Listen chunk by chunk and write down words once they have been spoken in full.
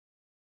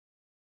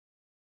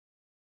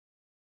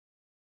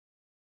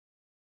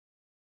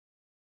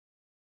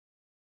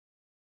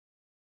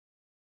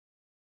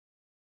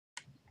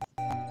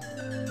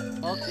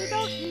Okie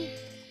dokie.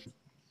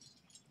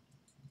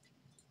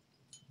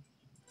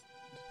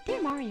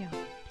 Dear Mario,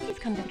 please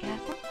come to the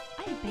castle.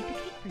 I have baked a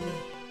cake for you.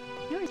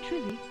 Yours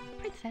truly,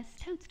 Princess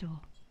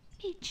Toadstool.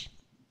 Peach.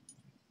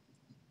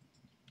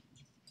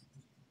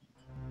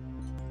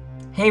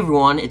 Hey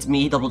everyone, it's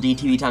me, Double D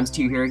TV times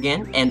 2 here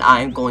again, and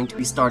I'm going to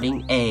be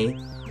starting a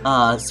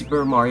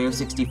Super Mario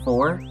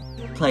 64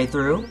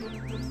 playthrough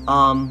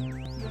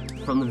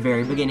from the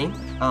very beginning.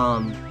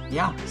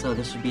 Yeah, so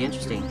this should be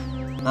interesting.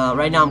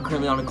 Right now I'm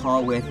currently on a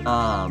call with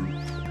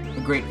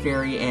the Great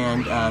Fairy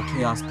and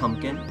Chaos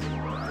Pumpkin.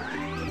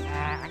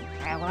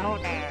 Hello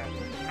there.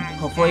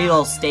 Hopefully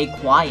you'll stay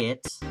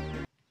quiet.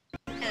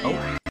 Hell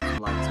yeah.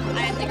 Lights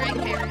I am the Great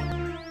Fairy.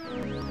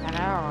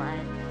 Hello,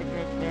 I'm the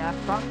Great Chaos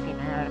Pumpkin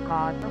here to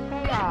cause some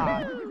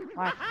chaos.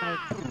 Let's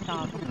make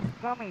some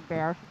gummy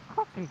bears and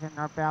cookies in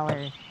their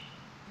belly.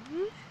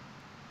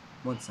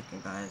 1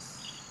 second,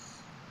 guys.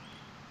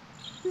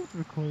 This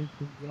recording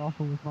can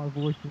awful with my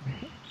voice in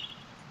it.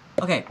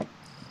 Okay.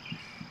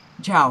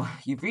 Ciao.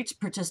 You've reached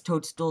Princess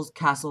Toadstool's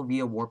castle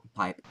via warp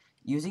pipe.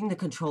 Using the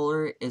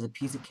controller is a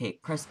piece of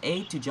cake. Press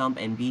A to jump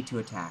and B to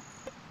attack.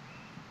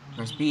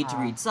 Press B to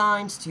read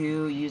signs.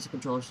 To use the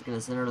controller, stick in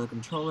the center of the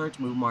controller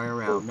to move Mario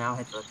around. Now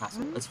head for the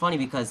castle. It's funny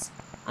because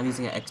I'm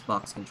using an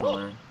Xbox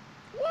controller.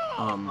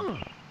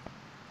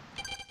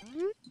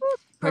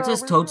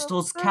 Princess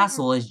Toadstool's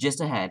castle is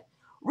just ahead.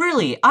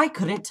 Really? I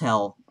couldn't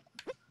tell.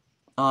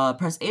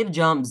 Press A to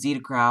jump, Z to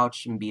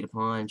crouch, and B to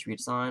punch, read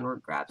a sign, or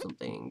grab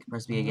something.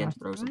 Press B again to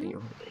throw something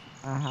you're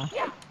holding.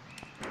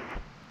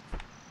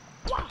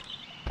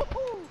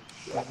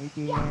 Can we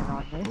be in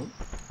on this?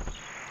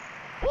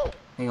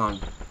 Hang on.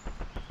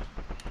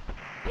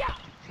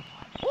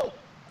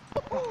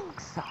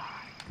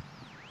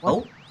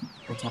 Oh?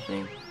 What's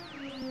happening?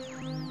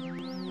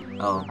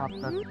 Oh.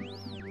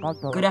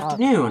 Good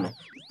afternoon.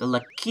 The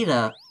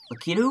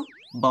Lakitu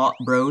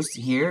Bros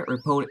here,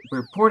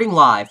 reporting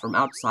live from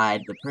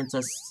outside the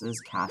princess's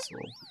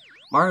castle.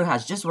 Mario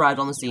has just arrived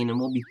on the scene and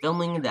will be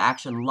filming the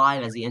action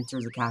live as he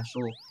enters the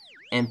castle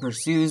and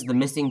pursues the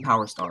missing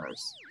Power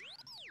Stars.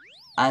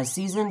 A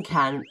seasoned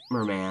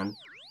cameraman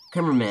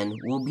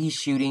will be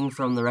shooting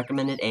from the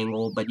recommended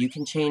angle, but you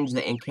can change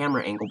the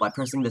camera angle by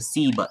pressing the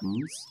C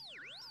buttons.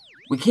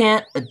 We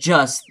can't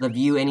adjust the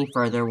view any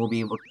further. We'll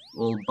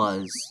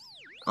buzz.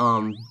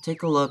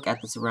 Take a look at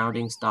the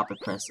surroundings. Stop and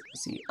press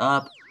C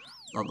up.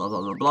 Blah blah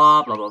blah blah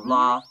blah blah blah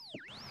blah.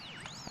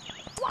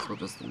 So we'll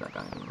just leave that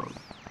guy alone.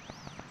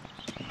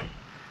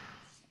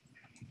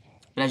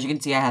 And as you can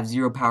see, I have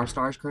 0 Power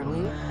Stars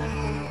currently.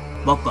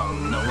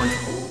 Welcome, no one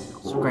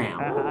scram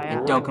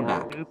and don't come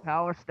back. New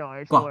Power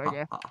Stars for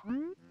you.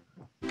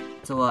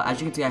 So as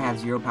you can see, I have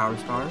 0 Power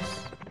Stars.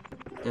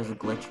 There's a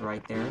glitch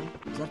right there.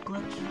 Is that a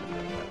glitch?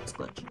 It's a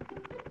glitch.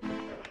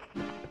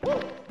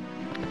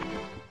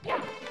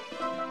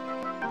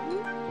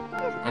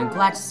 I'm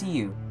glad to see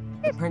you.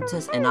 The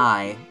princess and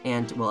I,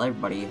 and, well,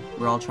 everybody,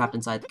 we're all trapped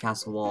inside the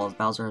castle walls.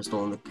 Bowser has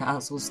stolen the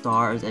castle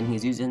stars, and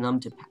he's using them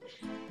to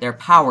their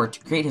power to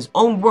create his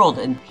own world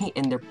and paint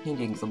in their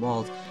paintings the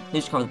walls.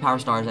 Please recover the Power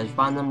Stars. As you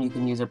find them, you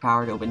can use their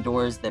power to open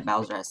doors that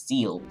Bowser has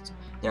sealed.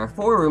 There are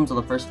 4 rooms on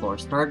the first floor,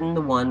 starting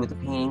the one with the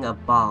painting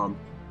of Bob-omb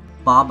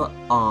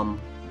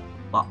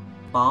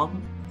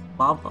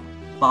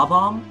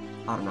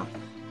I don't know,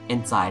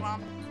 inside.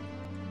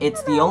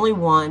 It's the only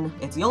room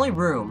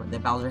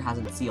that Bowser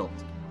hasn't sealed.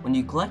 When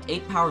you collect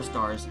 8 Power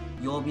Stars,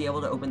 you'll be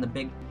able to open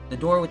the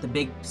door with the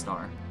big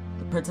star.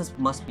 The princess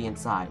must be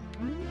inside.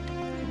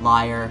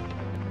 Liar.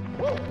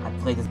 I've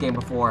played this game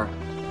before.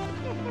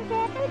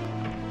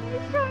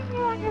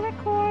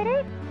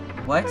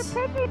 What?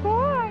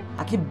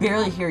 I can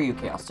barely hear you,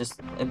 Chaos.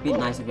 Just, it'd be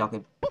nice if y'all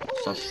could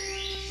shush.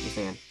 You're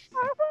saying. I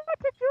want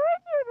to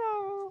join you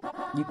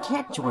though. You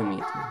can't join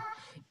me.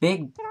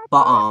 Big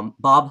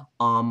Bob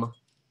on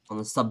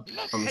the summit.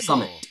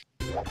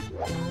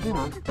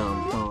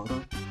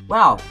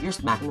 Wow, you're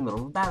smack in the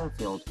middle of a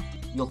battlefield.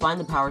 You'll find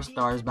the Power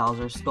Stars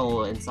Bowser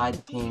stole inside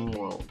the Ping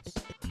Worlds.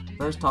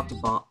 First, talk to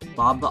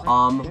Bob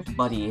the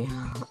buddy.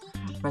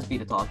 Press B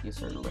to talk. You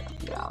certainly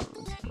yeah.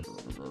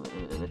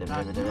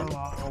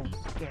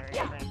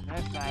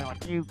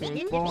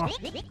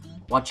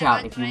 Watch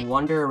out! If you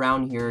wander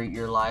around here,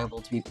 you're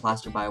liable to be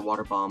plastered by a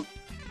water bomb.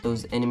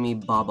 Those enemy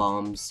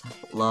Bob-ombs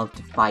love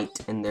to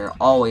fight, and they're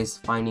always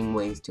finding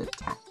ways to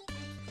attack.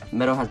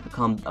 Meadow has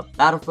become a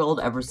battlefield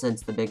ever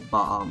since the big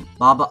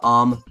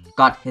Bob-omb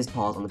got his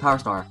paws on the Power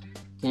Star.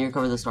 Can you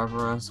recover the star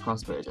for us?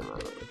 Cross the bridge.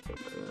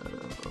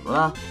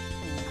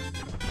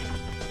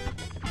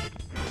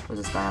 What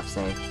does this guy have to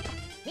say?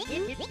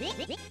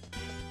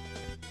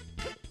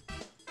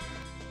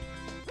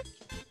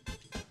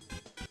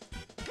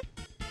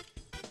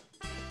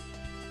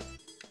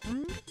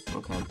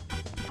 Okay.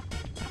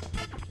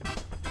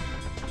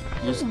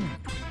 It's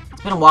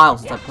been a while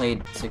since I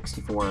played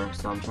 64,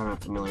 so I'm trying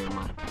to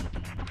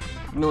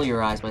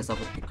familiarize myself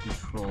with the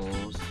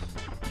controls.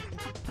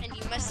 And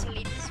you must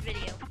delete this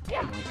video.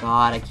 Oh my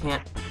god, I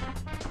can't.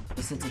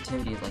 The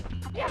sensitivity is like.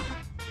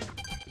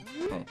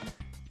 Okay.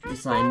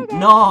 sign.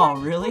 No,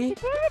 really?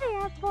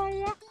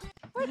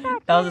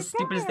 That was the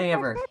stupidest thing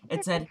ever.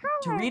 It said,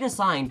 to read a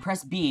sign,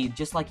 press B,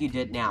 just like you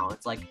did now.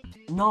 It's like,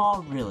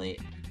 no, really.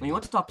 When you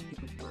want to talk to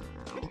people...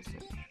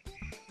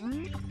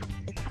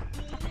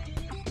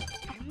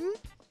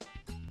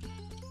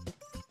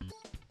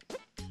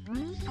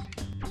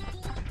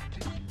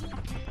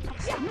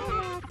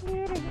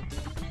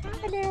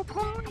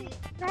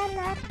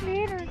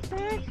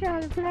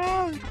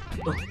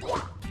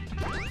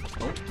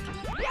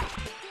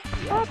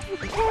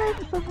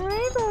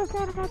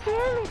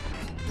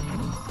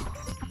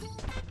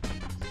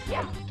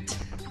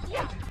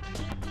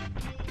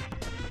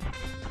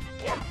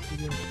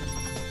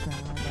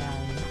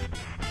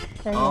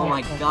 Oh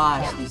my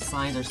gosh, these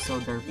signs are so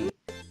derpy.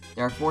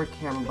 There are 4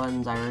 camera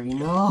buttons I already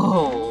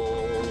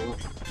know.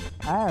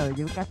 Oh,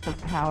 you got some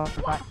power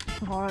buttons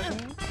for me?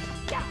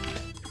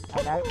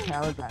 I don't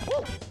tell them.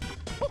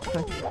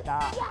 Push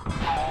stop.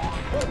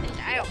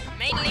 I'll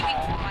mainly be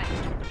quiet.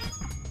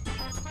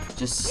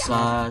 Just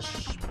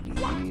sush,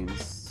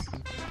 please.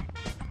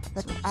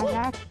 But I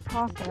like to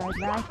talk and I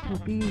like to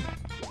be...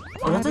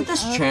 Oh, doesn't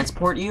this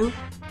transport you?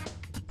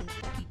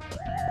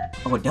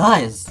 Oh, it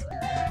does!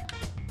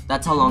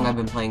 That's how long I've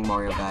been playing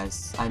Mario,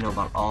 guys. I know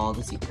about all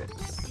the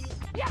secrets.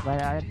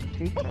 But I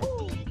secret.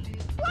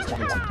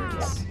 Different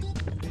secrets.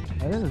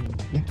 Oh,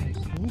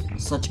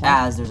 Such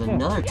as, there's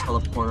another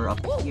teleporter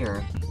up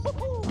here.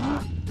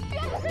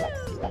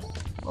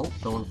 Oh,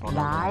 don't want to fall down.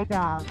 lie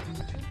down.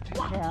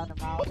 Tell them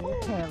all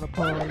this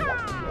teleport.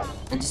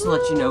 And just to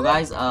let you know,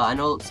 guys, I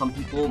know some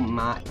people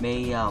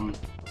may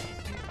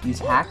use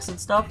hacks and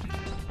stuff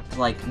to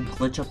like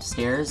glitch up the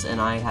stairs, and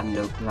I have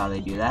no clue how they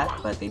do that,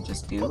 but they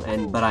just do.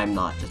 But I'm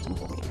not, just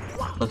inform me.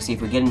 Look, see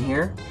if we get in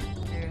here.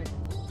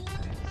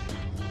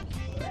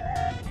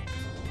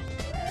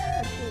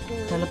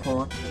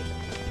 Teleport.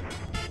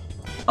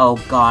 Oh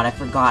God, I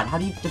forgot. How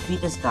do you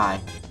defeat this guy?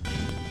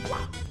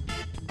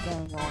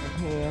 Bang on his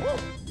head.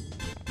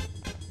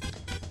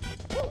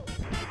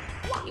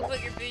 You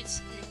put your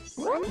boots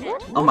in his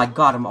head. Oh my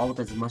God, I'm all up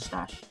his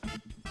mustache.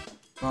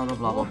 Blah blah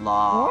blah blah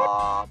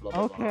blah blah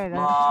blah Okay,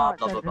 blah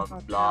that's blah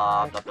not-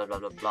 blah that's blah not blah blah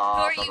blah blah Who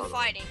blah. are you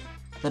fighting?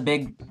 The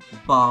big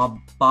Bob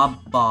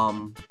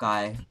Bomb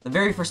guy. The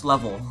very first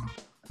level.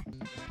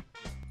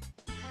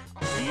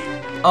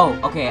 Oh,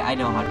 okay, I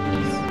know how to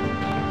do this.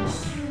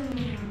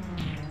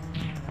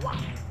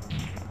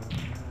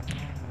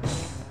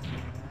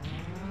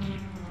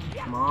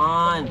 Come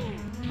on.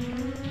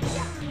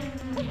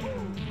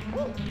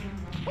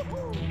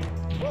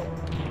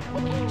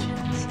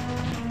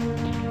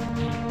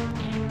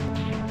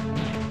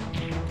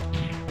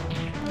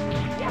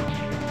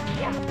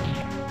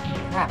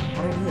 Crap,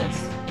 how do I do this?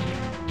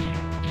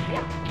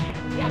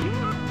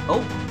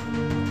 Oh,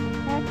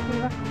 That's the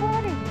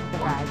recording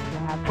device you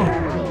have there,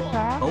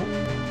 sir. oh,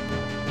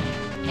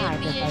 I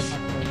It'd be guess a I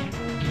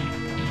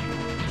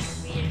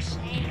must be.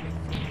 shame if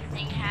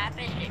anything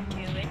happened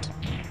to it.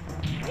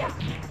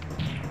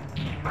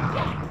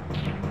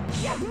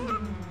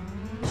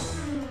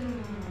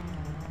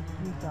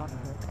 You don't know.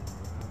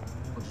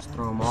 we'll just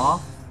throw him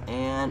off,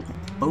 and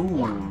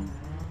boom.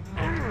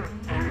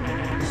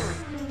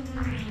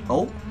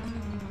 Oh,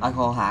 I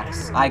call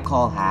hacks. I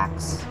call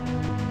hacks.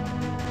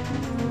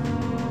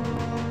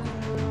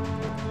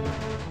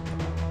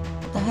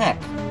 What the heck?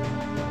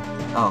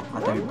 Oh, I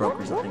thought he broke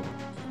or something.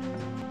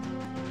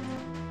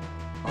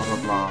 Blah blah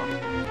blah.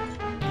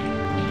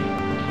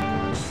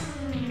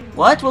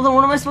 What? Well then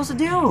what am I supposed to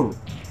do?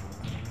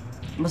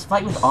 I must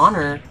fight with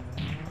honor.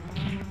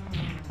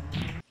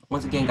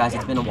 Once again, guys,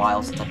 it's been a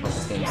while since I played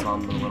this game, so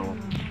I'm a little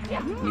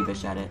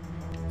noobish at it.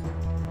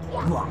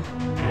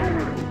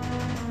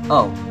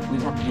 Oh, we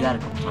just have to do that a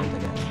couple times, I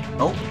guess.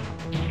 Oh.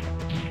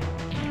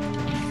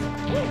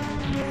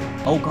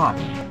 Oh god.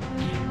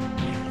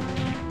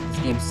 This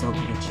game's so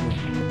glitchy.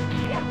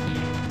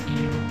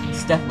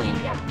 It's definitely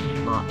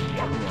not, you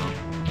know,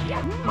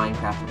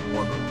 Minecraft or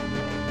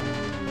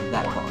Warfare.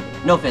 That quality.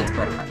 No offense,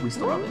 but we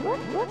still love it.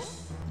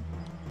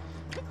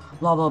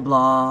 Blah blah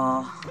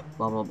blah.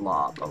 Blah blah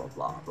blah. Blah blah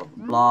blah. Blah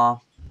blah blah.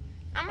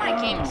 Oh, my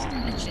game's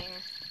glitching.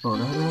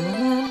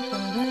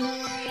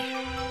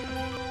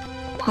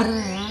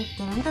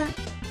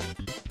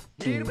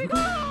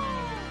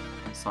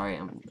 Sorry,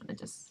 I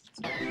just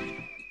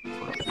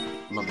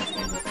love this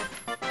game.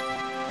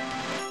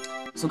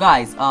 So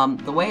guys,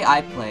 the way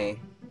I play.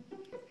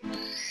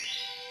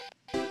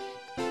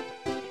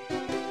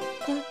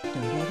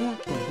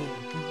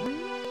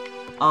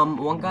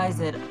 One guy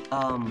said,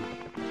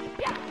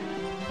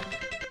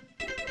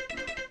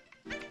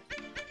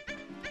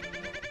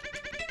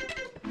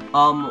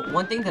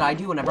 one thing that I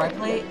do whenever I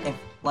play, if,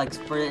 like,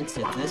 for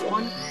instance, this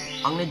one,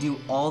 I'm gonna do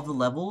all the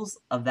levels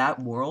of that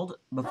world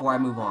before I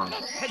move on.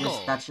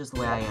 That's just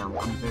the way I am.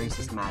 I'm very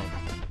systematic.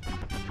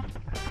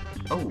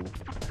 Oh.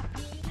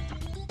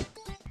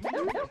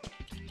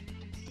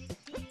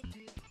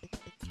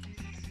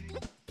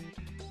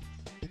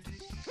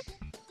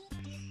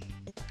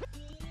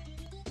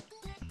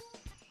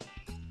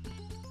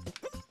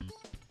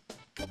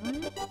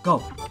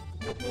 Go.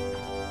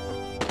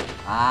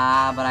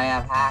 Ah, but I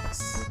have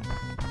hacks.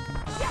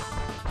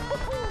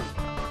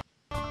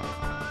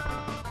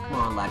 Come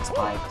on, lag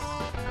spikes.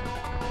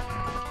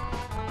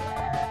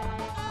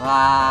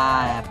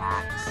 Ah, I have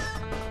hacks.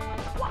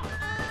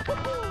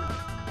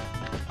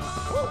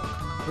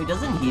 Wait,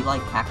 doesn't he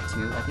like hack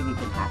too? I think he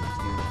can hack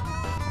too.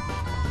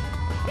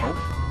 Oh.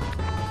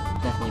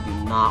 Definitely do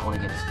not want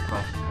to get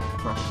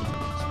crushed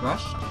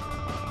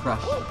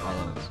by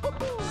those.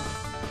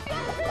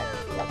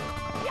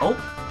 Oh!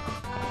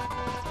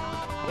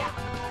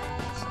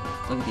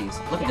 Look at these.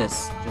 Look at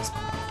this. Just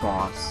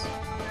boss.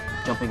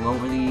 Jumping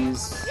over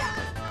these.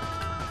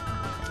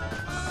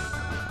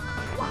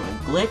 Little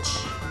glitch.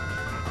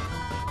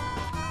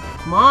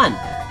 Come on!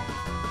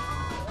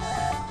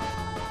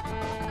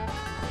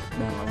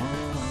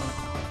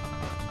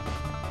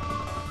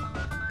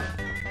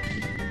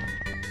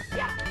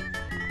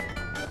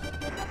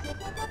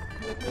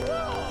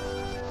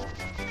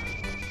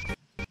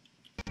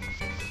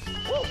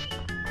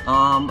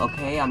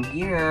 Okay, I'm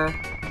here.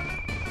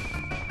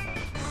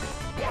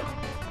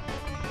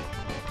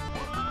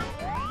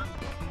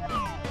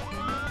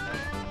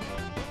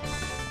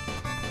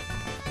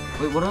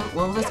 Wait, what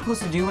was I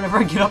supposed to do whenever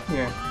I get up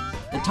here?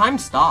 The time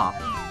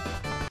stopped.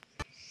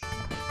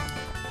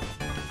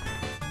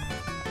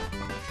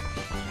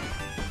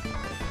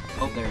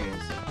 Oh, there he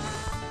is.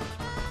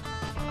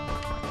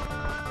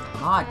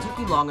 Ah, it took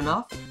you long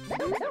enough.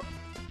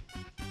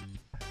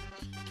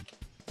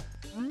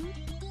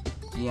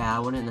 Yeah, I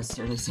wouldn't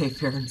necessarily say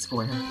fair and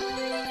square.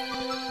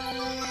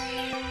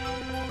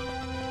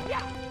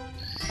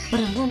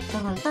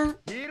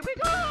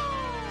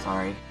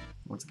 Sorry,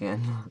 once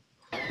again.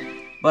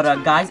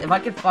 But guys, if I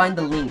could find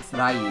the links that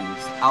I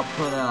use,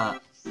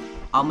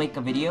 I'll make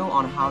a video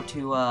on how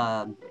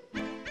to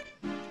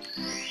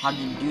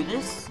do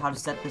this, how to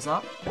set this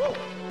up.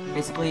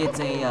 Basically, it's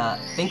a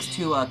thanks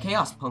to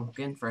Chaos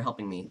Pumpkin for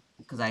helping me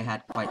because I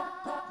had quite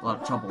a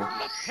lot of trouble.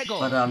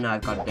 But now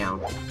I've got it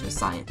down to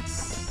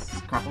science.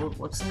 Crap,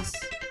 what's this?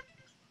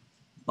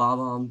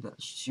 Bob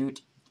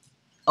shoot.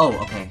 Oh,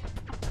 okay.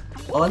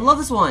 Oh, I love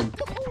this one.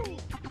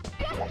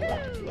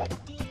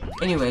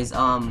 Anyways,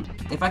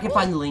 if I can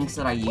find the links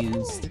that I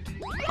used,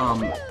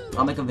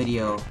 I'll make a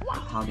video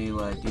how to do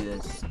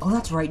this. Oh,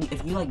 that's right.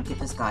 If you like get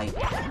this guy,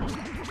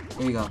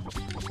 there you go.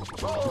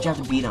 But you have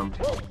to beat him.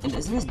 And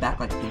isn't his back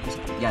like pink or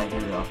something? Yeah,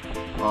 here we go.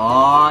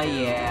 Oh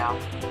yeah.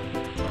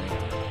 Sorry.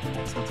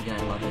 So once again,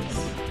 I love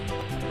this.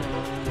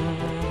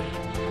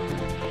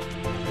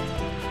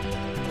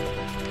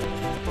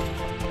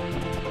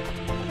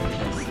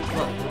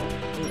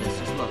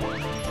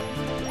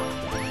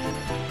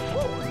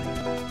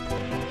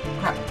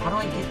 Crap, how do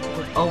I get to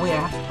the... Oh wait, I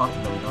have to talk to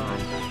them, don't I?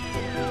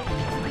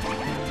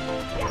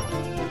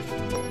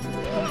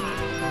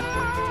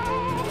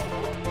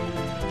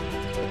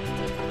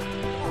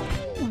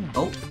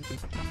 Oh.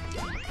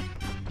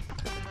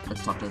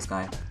 Let's talk to this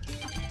guy.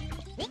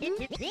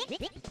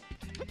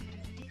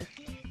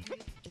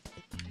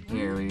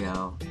 Here we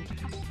go.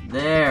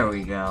 There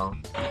we go.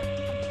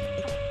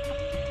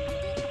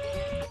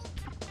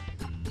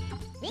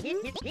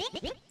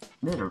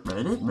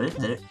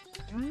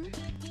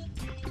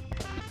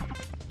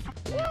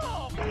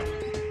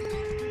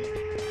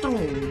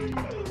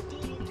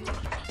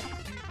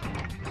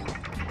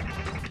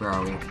 Where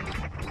are we?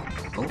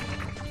 Oh.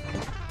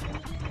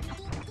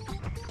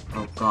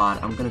 Oh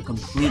god, I'm gonna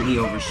completely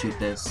overshoot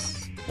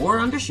this. Or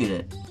undershoot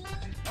it.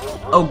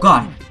 Oh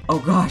god! Oh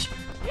gosh!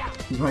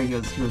 He's right, he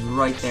was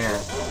right there.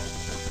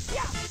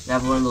 We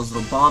have one of those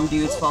little bomb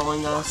dudes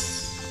following us.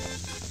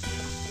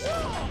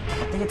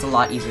 I think it's a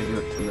lot easier to do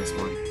it from this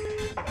one.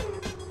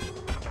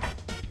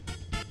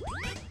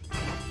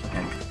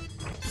 Okay.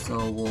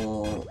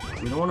 So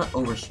we don't want to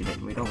overshoot it,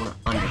 and we don't want to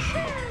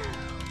undershoot it.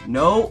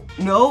 No,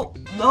 no,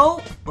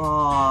 no!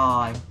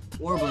 Oh,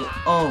 horribly.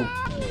 Oh,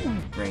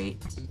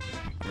 great,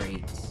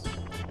 great.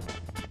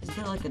 Is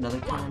there like another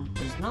cannon?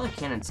 There's another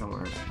cannon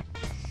somewhere.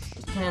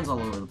 There's cannons all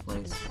over the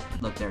place.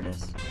 Look, there it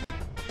is.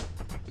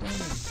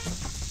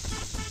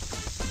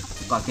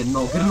 God, get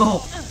low, get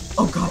low!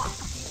 Oh god!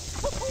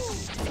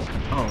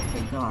 Oh,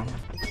 thank god.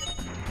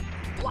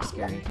 That's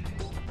scary.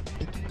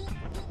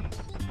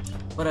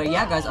 But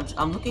yeah, guys,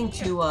 I'm looking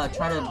to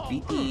try to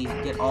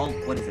get all,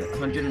 what is it,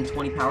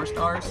 120 power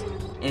stars,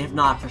 and if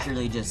not, for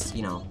surely just,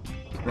 you know,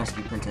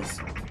 rescue Princess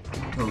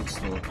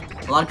Toadstool.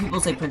 A lot of people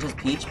say Princess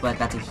Peach, but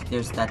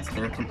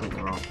they're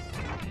completely wrong.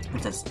 It's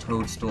Princess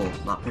Toadstool,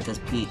 not Princess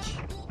Peach.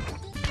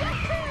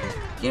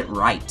 Get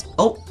right.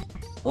 Oh,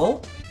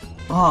 oh,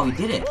 oh, we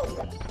did it.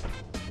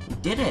 We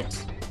did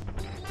it.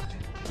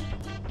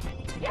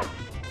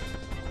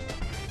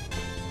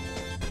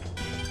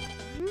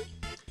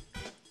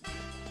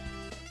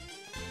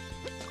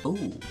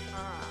 Ooh.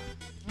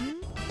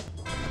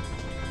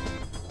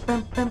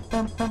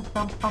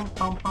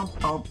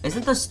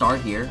 Isn't the star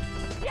here?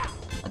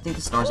 I think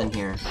the star's in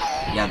here.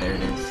 Yeah, there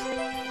it is.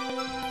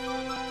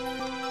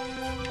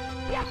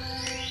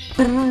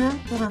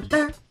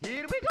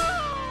 Here we go.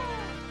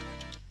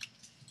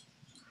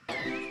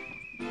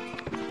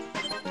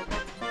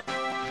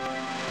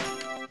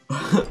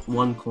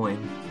 1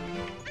 coin.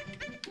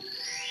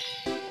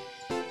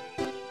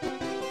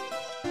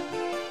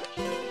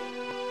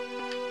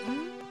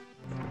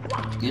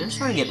 You're just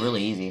trying to get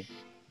really easy.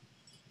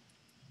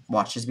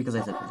 Watch, just because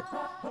I said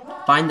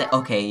that. Find that.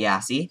 Okay, yeah,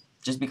 see?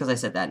 Just because I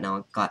said that, now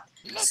it got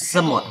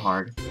somewhat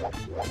hard.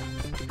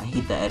 I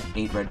hate the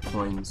 8 red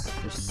coins.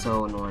 They're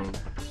so annoying.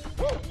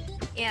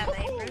 Yeah,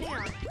 they really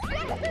are.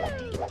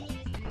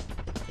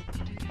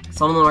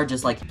 Some of them are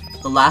just like,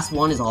 the last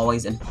one is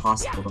always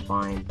impossible to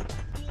find.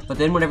 But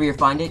then whenever you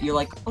find it, you're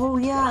like, oh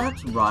yeah,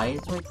 that's right,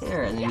 it's right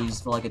there. And then you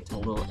just feel like a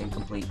total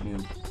incomplete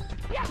noob.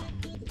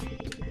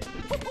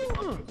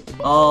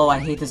 Oh, I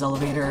hate this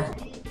elevator.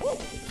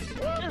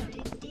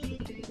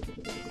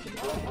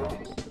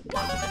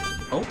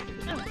 Oh.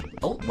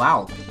 Oh,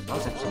 wow. That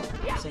was actually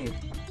saved.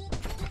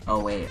 Oh,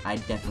 wait. I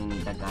definitely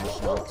need that guy's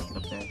shield to get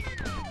up there.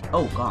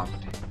 Oh, God.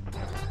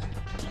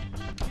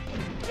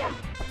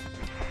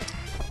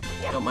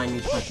 Don't mind me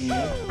touching you. I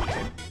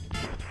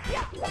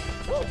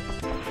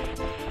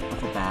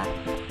feel bad.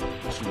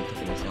 I shouldn't have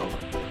taken this hill.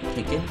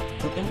 Taken?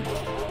 Taken?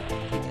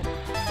 Taken.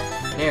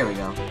 There we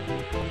go.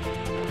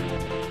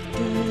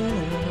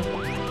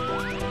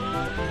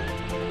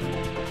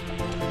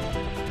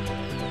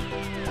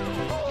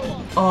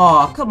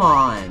 Oh, come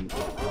on!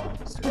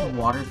 Stupid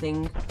water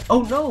thing.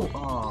 Oh no!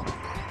 Oh.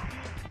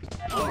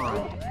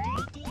 God.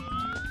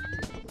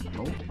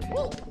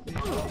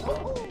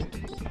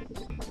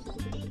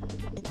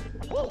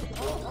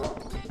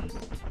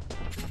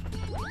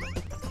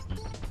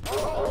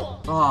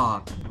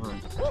 Oh, come on.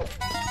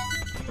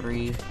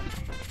 3.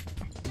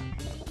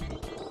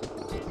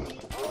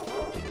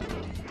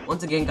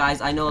 Once again,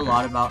 guys, I know a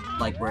lot about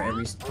like where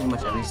pretty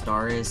much every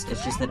star is.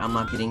 It's just that I'm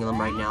not getting them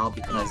right now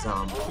because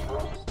I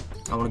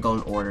want to go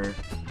in order.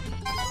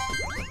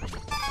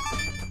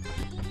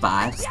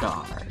 5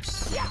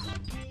 stars.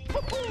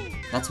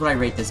 That's what I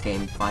rate this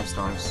game. 5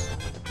 stars.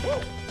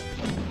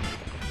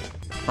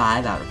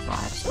 5 out of 5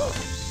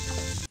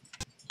 stars.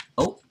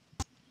 Oh.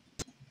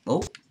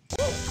 Oh.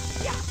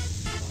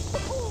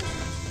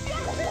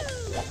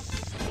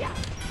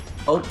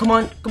 Oh, come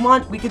on, come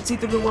on, we can see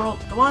through the world,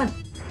 come on!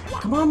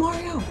 Come on,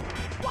 Mario!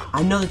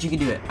 I know that you can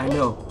do it, I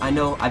know,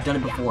 I've done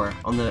it before,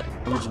 on the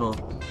original.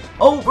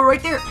 Oh, we're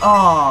right there!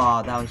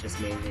 Oh, that was just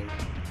amazing.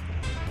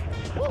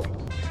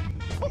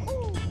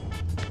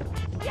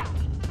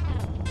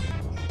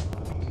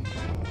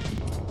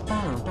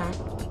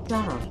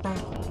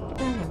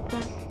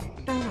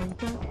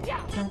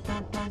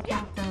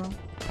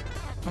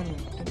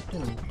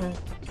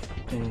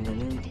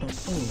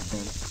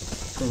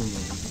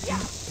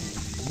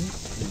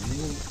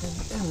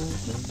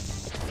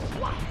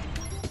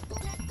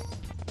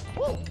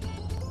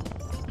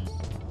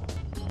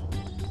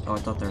 Oh, I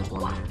thought there was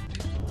one there.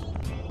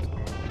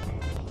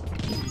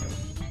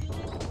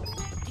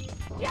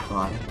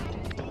 God.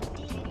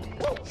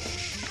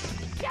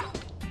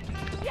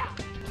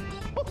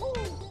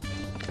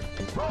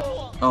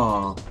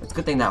 Oh, it's a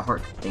good thing that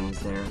heart thing's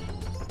there.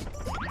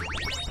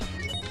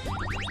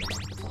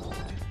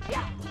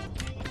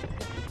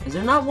 Is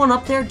there not one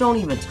up there? Don't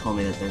even tell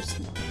me that there's...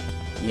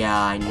 Yeah,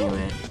 I knew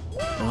it.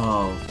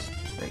 Oh,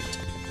 great.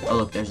 Oh,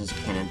 look, there's this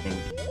cannon thing.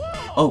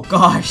 Oh,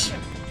 gosh!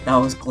 That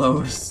was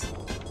close.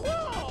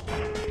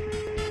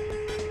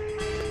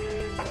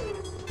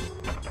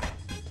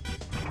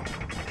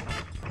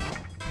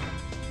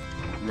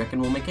 You reckon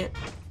we'll make it?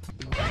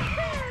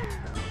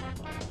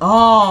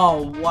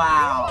 Oh,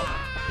 wow!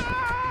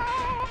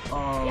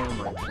 Oh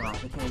my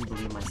gosh, I can't even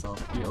believe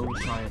myself. We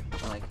overshot it.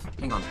 Like,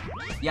 hang on.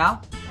 Yeah?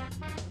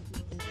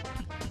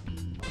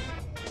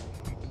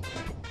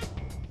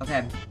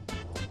 Okay.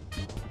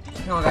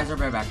 Hang on, guys, I'll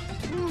be right back.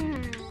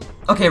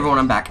 Okay, everyone,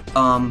 I'm back.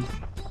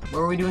 What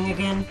were we doing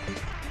again?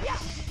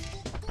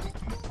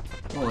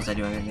 What was I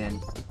doing again?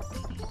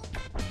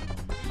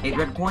 8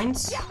 red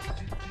coins?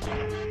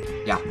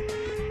 Yeah.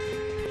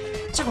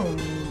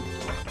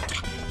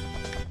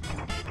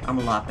 I'm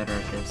a lot better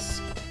at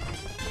this.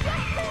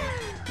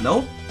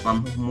 Nope,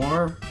 I'm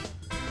nowhere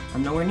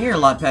near a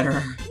lot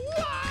better.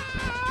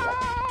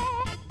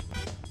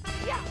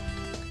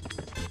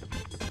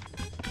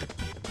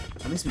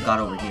 At least we got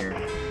over here.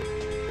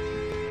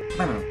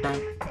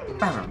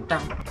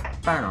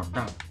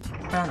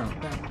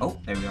 Oh,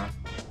 there we are.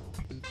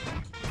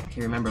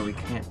 Okay, remember, we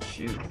can't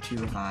shoot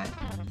too high.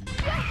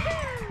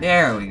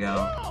 There we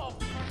go.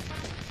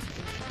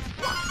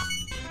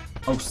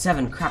 Oh,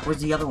 7. Crap, where's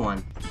the other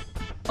one?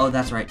 Oh,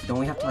 that's right. Don't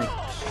we have to, like,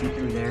 shoot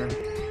through there?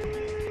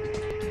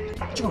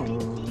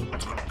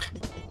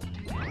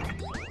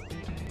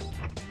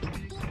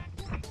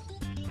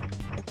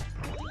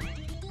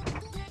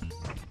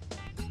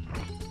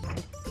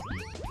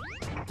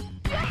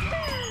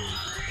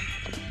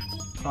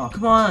 Oh,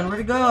 come on,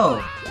 where'd it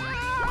go?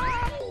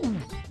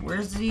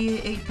 Where's the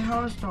 8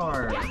 power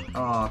star?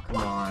 Oh, come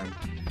on.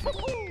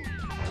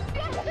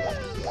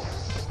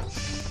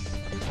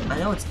 I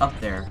know it's up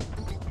there.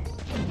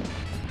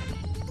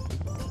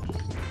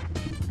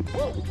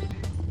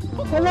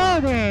 Hello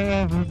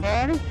there,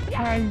 everybody.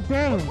 How you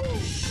doing?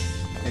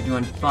 They're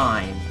doing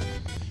fine.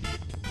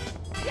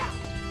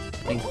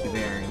 Thank you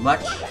very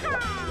much.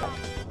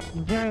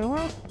 You're very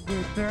welcome,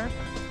 good sir.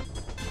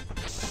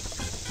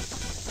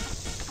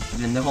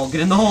 Get in the hole,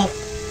 get in the hole!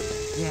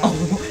 Yeah, Oh,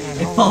 and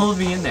it hold followed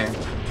me in there.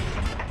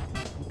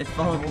 It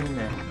followed me in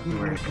there.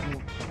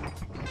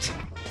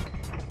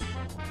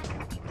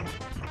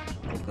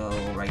 We'll go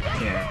right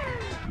there.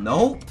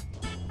 Nope!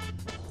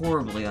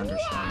 Horribly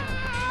understanding.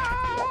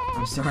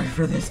 I'm sorry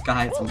for this,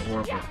 guys. I'm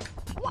horrible.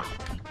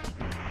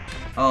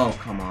 Oh,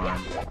 come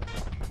on.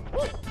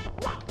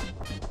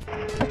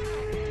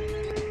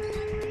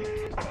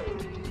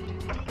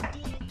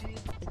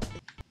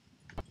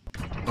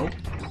 Oh.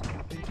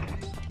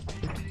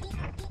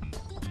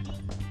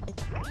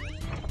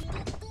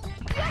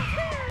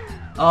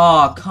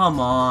 Oh, come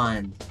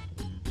on.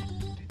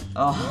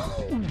 Oh.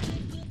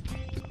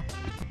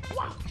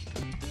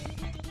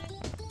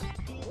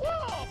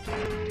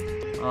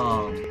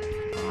 Oh,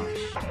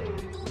 gosh.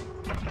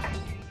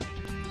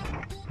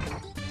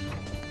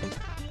 Okay,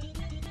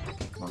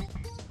 come on.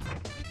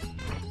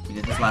 We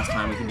did this last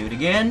time, we can do it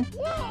again.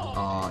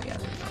 Oh, yeah,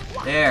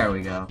 there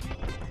we go.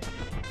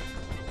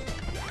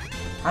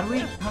 How do we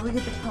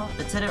get the top?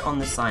 It said it on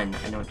this sign.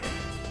 I know it did.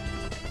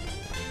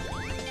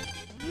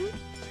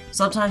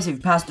 Sometimes if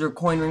you pass through a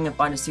coin ring and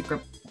find a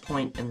secret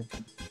point and...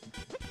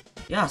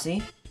 Yeah,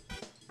 see?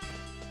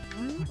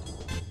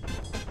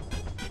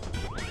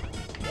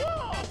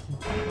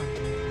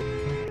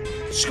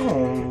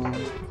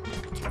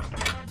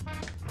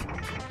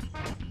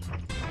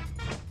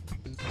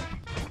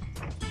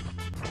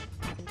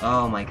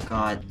 Oh my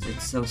god,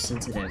 it's so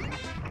sensitive.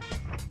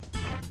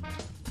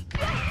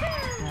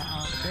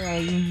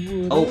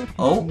 Oh,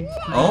 oh,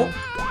 oh!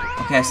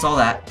 Okay, I saw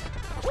that.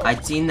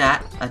 I'd seen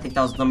that. I think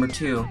that was number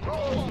 2.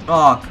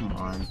 Oh, come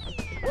on.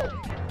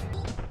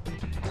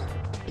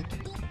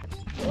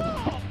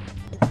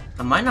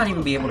 I might not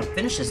even be able to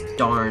finish this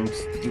darn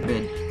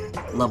stupid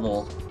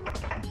level.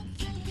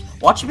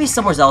 Watch me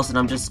somewhere else and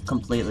I'm just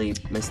completely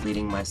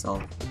misleading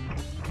myself.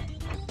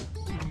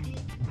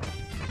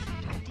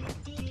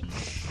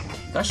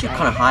 Gotta shoot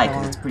kind of high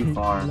because it's pretty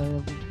far.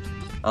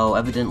 Oh,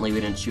 evidently we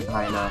didn't shoot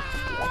high enough.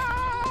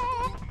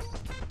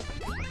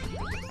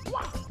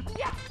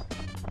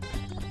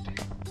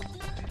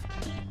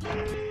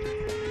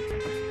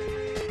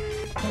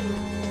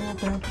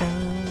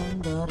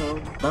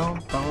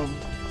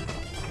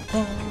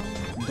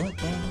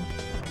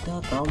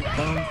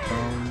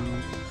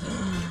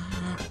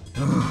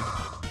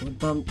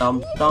 Dum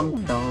dum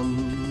dum dum dum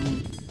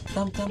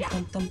dum dum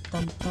dum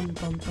dum dum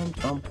dum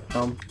dum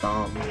dum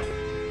dum.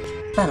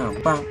 Ba-dum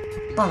bum,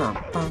 ba-dum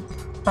bum,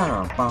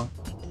 ba-dum bum,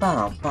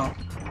 ba-dum bum,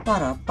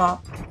 ba-dum bum,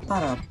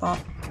 ba-dum bum,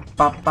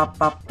 bop bop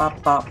bop bop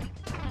bop.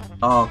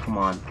 Oh, come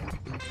on.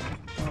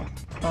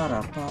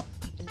 Ba-dum bop,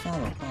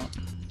 ba-dum bop,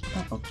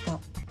 bop bop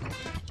bop,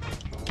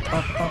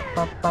 bop bop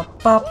bop bop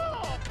bop.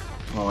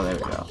 Oh, there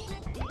we go.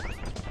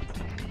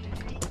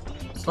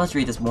 So let's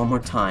read this one more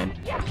time.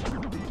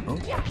 Oh,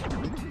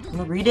 I'm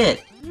gonna read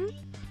it.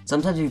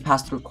 Sometimes if you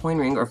pass through a coin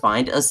ring or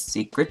find a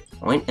secret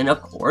point in a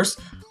course,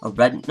 a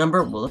red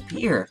number will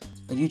appear.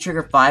 If you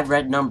trigger 5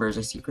 red numbers,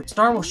 a secret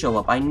star will show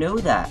up. I know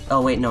that.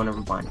 Oh, wait, no,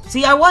 never mind.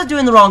 See, I was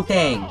doing the wrong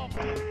thing!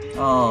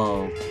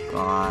 Oh,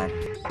 God.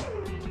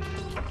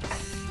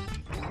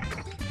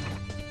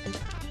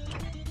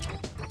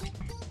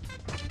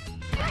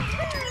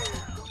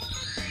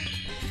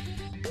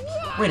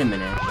 Wait a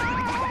minute.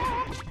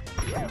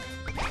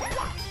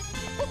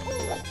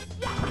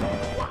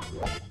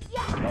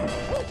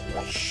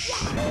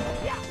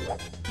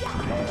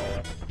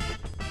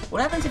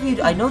 What happens if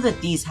you... I know that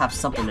these have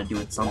something to do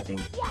with something.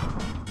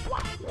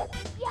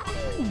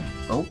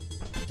 Oh,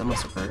 that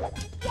must have hurt.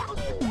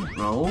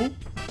 No.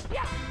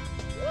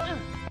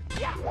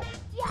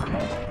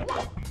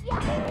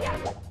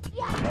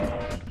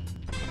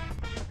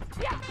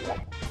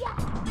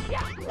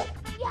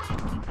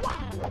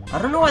 I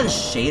don't know why the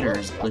shader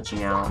is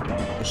glitching out.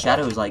 The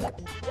shadows like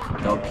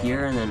go up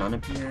here and then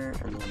unappear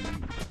and then...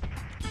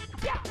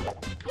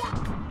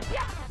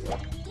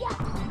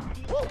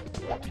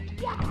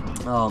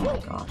 Oh my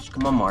gosh.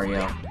 Come on,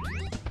 Mario.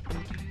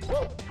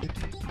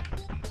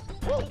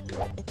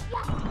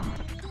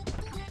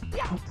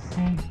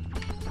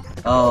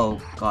 Oh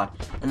god.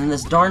 And then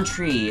this darn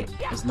tree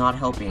is not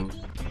helping.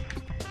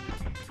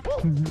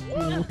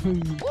 What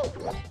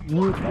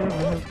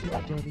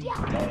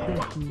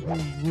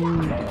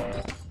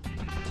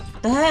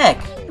the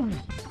heck?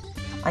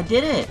 I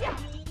did it!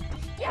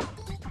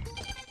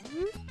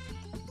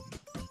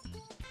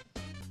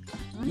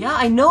 Yeah,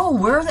 I know!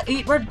 Where are the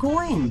 8 red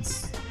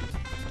coins?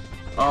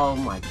 Oh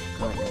my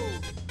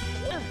goodness.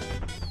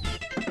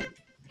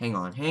 Hang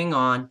on, hang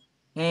on,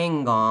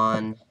 hang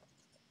on.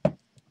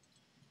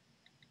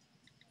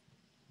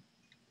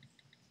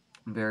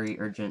 Very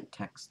urgent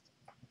text.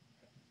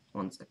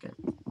 1 second.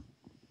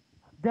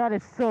 That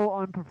is so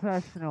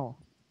unprofessional.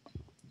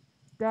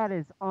 That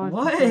is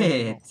What?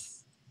 unprofessional.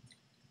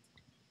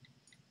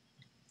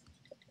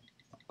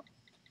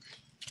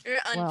 You're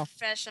Well,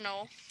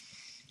 unprofessional.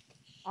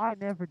 I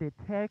never did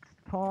text,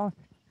 call,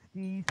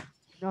 sneeze,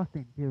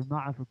 nothing during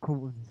my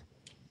recordings.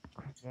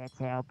 That's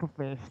how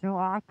professional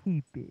I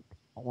keep it.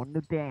 On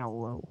the down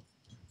low.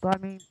 But I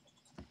mean,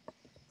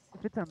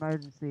 if it's an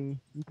emergency,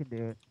 you can do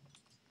it.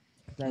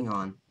 'Cause Hang that's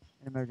on.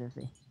 an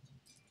emergency.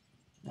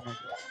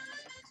 Emergency.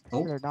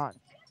 Oh. They're not.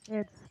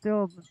 It's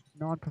still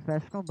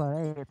non-professional, but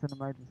hey, it's an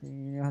emergency.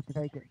 You have to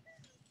take it.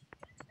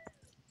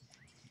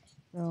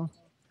 So,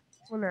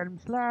 we'll let him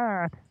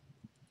slide.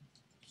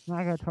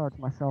 I gotta charge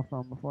my cell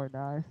phone before it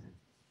dies.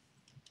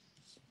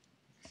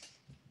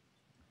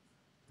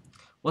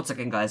 1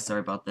 second, guys. Sorry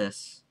about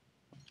this.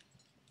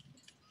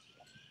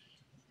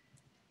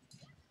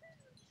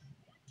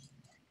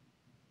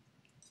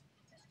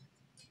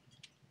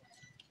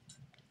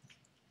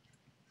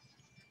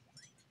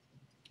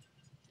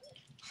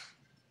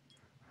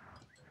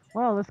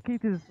 Well, let's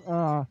keep his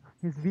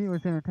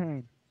viewers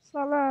entertained.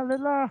 La la la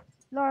la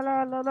la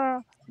la la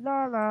la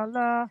la la la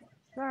la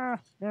na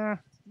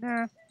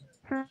na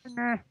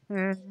na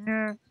na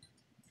na.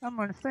 I'm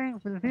gonna sing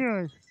for the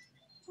viewers.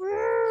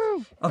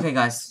 Woo! Okay,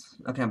 guys.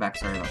 Okay, I'm back.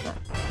 Sorry about that.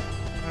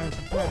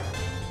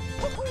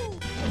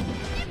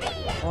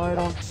 Why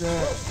don't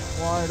sit?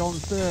 Why don't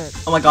sit?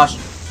 Oh my gosh.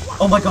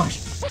 Oh my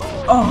gosh.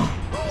 Oh.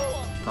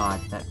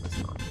 God, that was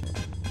not good.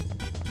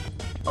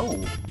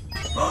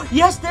 Oh.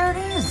 Yes, there it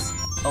is.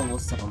 Oh, we'll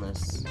step on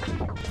this.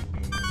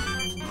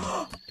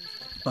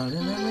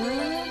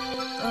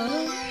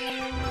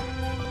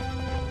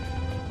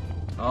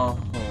 Oh,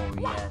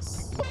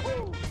 yes.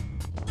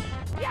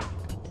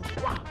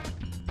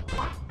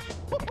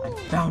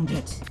 I found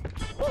it.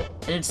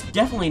 And it's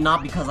definitely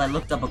not because I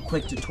looked up a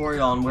quick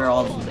tutorial on where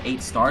all the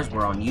 8 stars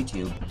were on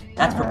YouTube.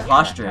 That's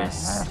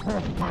preposterous.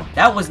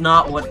 That was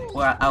not what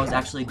I was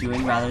actually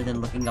doing rather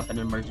than looking up an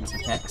emergency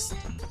text.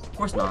 Of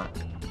course not.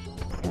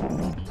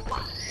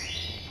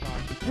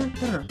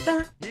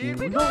 Here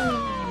we go.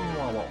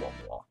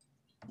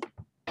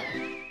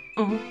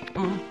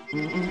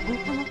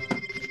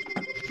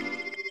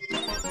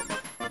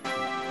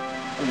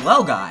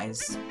 Well,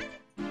 guys.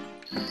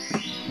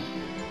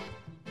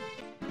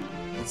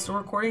 It's still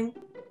recording?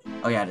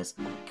 Oh yeah, it is.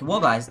 Okay, well,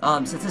 guys,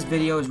 since this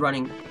video is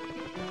running,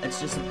 it's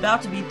just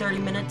about to be 30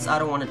 minutes. I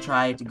don't want to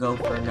try to go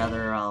for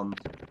another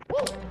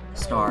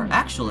star.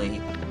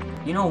 Actually,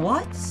 you know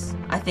what?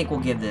 I think we'll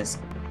give this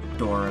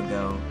door a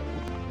go.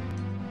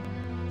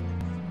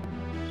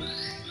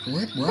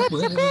 What?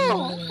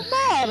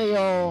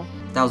 Mario!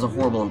 That was a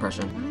horrible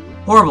impression.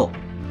 Horrible!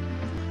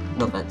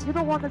 No offense. You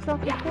don't want to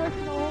sound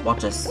professional.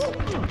 Watch this.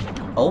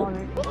 Oh?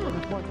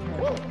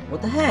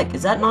 What the heck?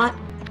 Is that not?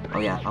 Oh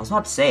yeah, I was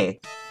about to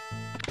say.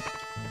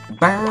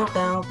 Bow,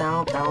 down,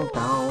 down, down,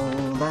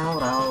 down, down,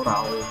 down,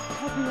 down.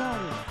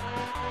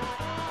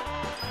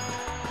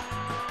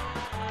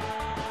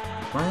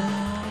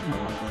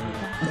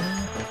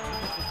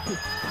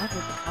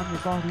 I'm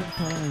your guardian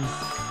toy.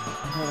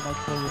 I'm here to make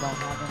sure you don't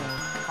have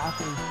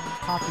any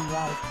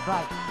copyright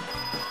strikes.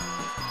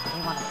 We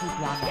want to keep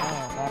you on the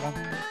air, baby.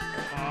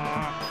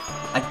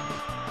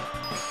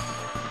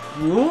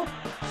 Whoop!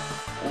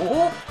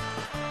 Whoop!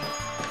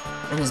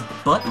 And his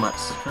butt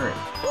must hurt.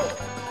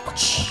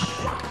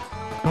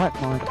 Butt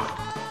mark.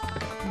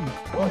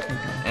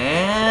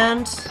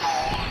 And...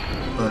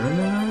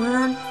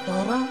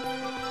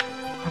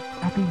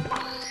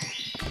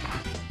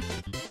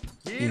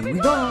 Here we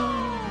go!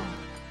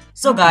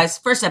 So guys,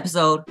 first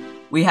episode,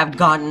 we have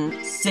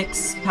gotten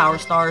 6 power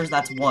stars.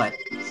 That's what?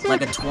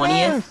 Like a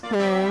 20th?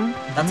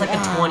 That's like a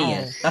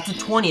 20th. That's a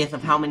 20th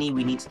of how many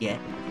we need to get.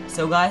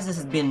 So guys, this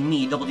has been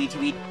me, Double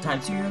DTV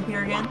times 2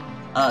 here again.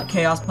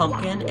 Chaos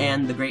Pumpkin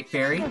and the Great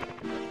Fairy.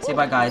 Say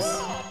bye, guys.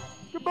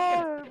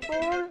 Goodbye,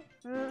 boy.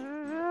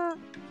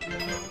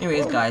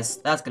 Anyways, guys,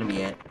 that's gonna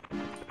be it.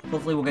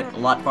 Hopefully we'll get a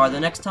lot farther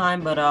next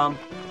time, but,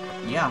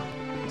 yeah.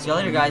 See y'all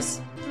later, guys.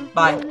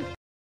 Bye.